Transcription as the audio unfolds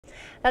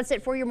That's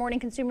it for your morning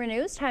consumer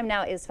news. Time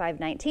now is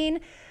 5:19.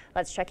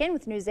 Let's check in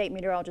with News 8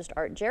 meteorologist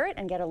Art Jarrett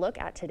and get a look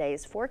at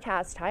today's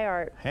forecast. Hi,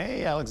 Art.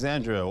 Hey,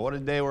 Alexandra. What a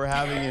day we're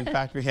having. In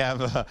fact, we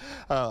have,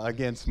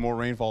 again, some more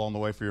rainfall on the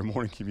way for your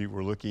morning commute.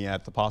 We're looking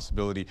at the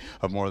possibility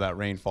of more of that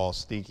rainfall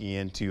sneaking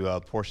into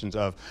portions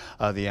of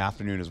the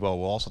afternoon as well.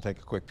 We'll also take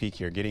a quick peek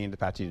here. Getting into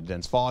patchy to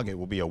dense fog, it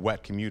will be a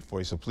wet commute for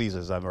you, so please,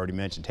 as I've already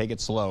mentioned, take it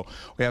slow.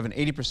 We have an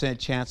 80%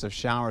 chance of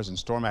showers and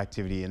storm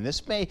activity, and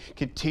this may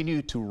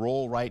continue to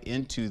roll right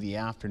into the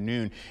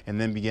afternoon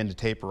and then begin to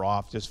taper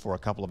off just for a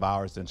couple of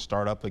hours, then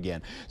start up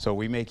again. So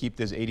we may keep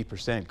this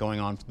 80%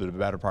 going on for the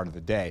better part of the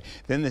day.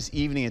 Then this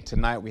evening and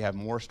tonight we have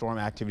more storm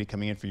activity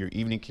coming in for your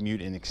evening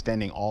commute and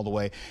extending all the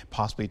way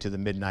possibly to the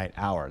midnight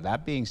hour.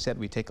 That being said,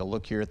 we take a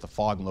look here at the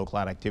fog and low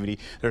cloud activity.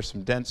 There's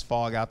some dense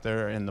fog out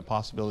there and the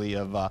possibility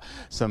of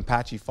some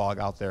patchy fog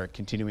out there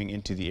continuing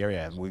into the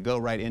area. And we go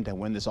right into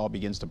when this all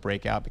begins to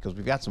break out, because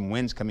we've got some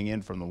winds coming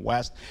in from the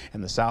west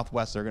and the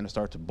southwest. They're going to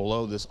start to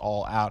blow this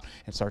all out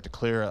and start to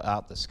clear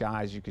out the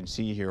skies. You can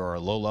see here, or a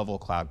low level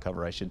cloud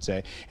cover I should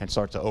say, and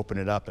start to open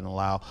it up and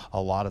allow a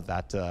lot of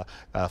that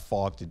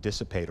fog to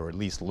dissipate, or at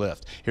least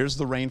lift. Here's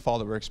the rainfall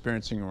that we're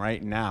experiencing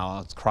right now.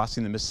 It's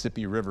crossing the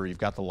Mississippi River. You've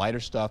got the lighter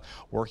stuff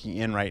working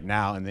in right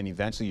now, and then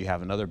eventually you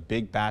have another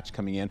big batch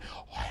coming in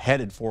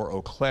headed for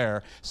Eau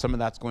Claire. Some of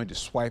that's going to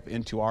swipe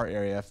into our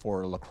area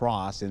for La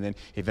Crosse and then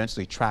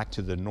eventually track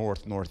to the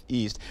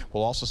northeast.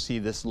 We'll also see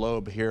this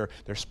lobe here.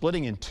 They're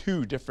splitting in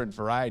two different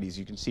varieties.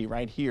 You can see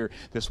right here,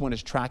 this one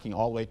is tracking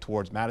all the way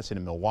towards Madison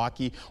and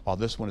Milwaukee, while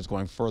this one is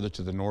going further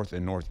to the north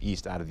and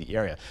northeast out of the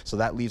area. So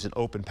that leaves an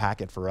open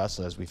packet for us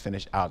as we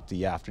finish out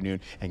the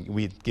afternoon, and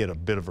we get a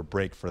bit of a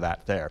break for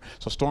that there.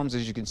 So storms,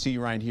 as you can see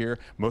right here,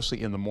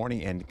 mostly in the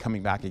morning and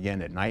coming back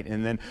again at night.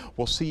 And then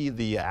we'll see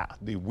the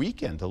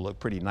weekend to look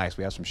pretty nice.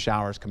 We have some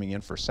showers coming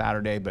in for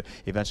Saturday, but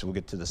eventually we'll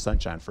get to the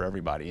sunshine for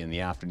everybody in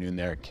the afternoon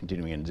there,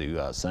 continuing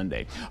into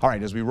Sunday. All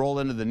right, as we roll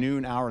into the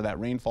noon hour, that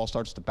rainfall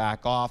starts to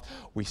back off.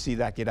 We see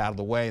that get out of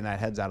the way, and that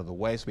heads out of the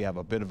way. So we have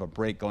a bit of a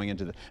break going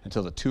into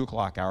until the 2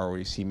 o'clock hour, where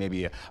you see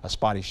maybe a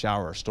spotty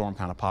shower or storm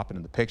kind of pop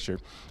into the picture.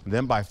 And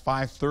then by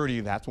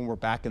 5:30, that's when we're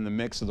back in the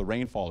mix of the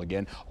rainfall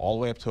again, all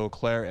the way up to Eau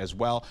Claire as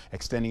well,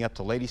 extending up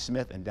to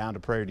Ladysmith and down to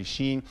Prairie du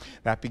Chien.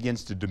 That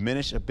begins to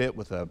diminish a bit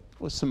with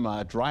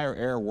some drier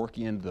air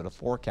working into the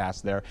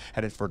forecast there,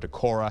 headed for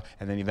Decorah,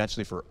 and then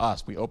eventually for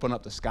us. We open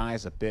up the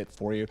skies a bit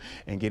for you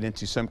and get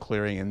into some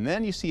clearing. And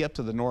then you see up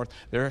to the north,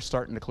 they're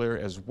starting to clear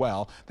as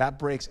well. That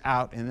breaks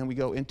out, and then we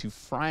go into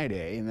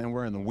Friday, and then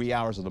we're in the wee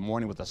hours of the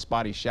morning with a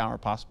spotty shower,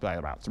 possibly at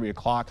about 3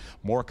 o'clock.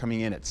 More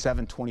coming in at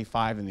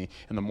 7:25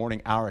 in the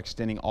morning hour,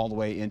 extending all the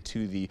way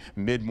into the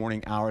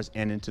mid-morning hours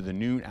and into the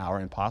noon hour,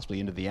 and possibly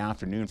into the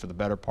afternoon for the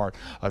better part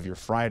of your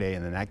Friday.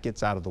 And then that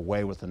gets out of the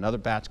way with another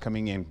batch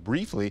coming in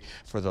briefly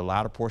for the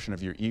latter portion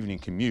of your evening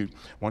commute.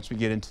 Once we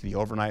get into the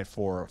overnight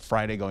for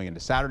Friday going into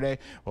Saturday,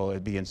 well,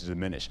 it begins to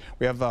diminish.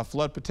 We have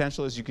flood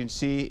potential. As you can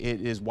see,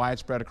 it is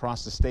widespread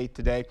across the state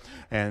today,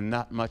 and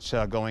not much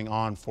going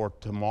on for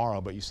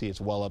tomorrow, but you see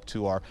it's well up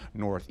to our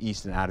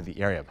northeast and out of the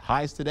area.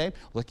 Highs today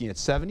looking at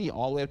 70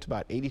 all the way up to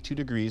about 82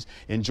 degrees.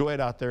 Enjoy it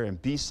out there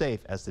and be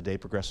safe as the day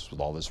progresses with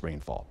all this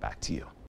rainfall. Back to you.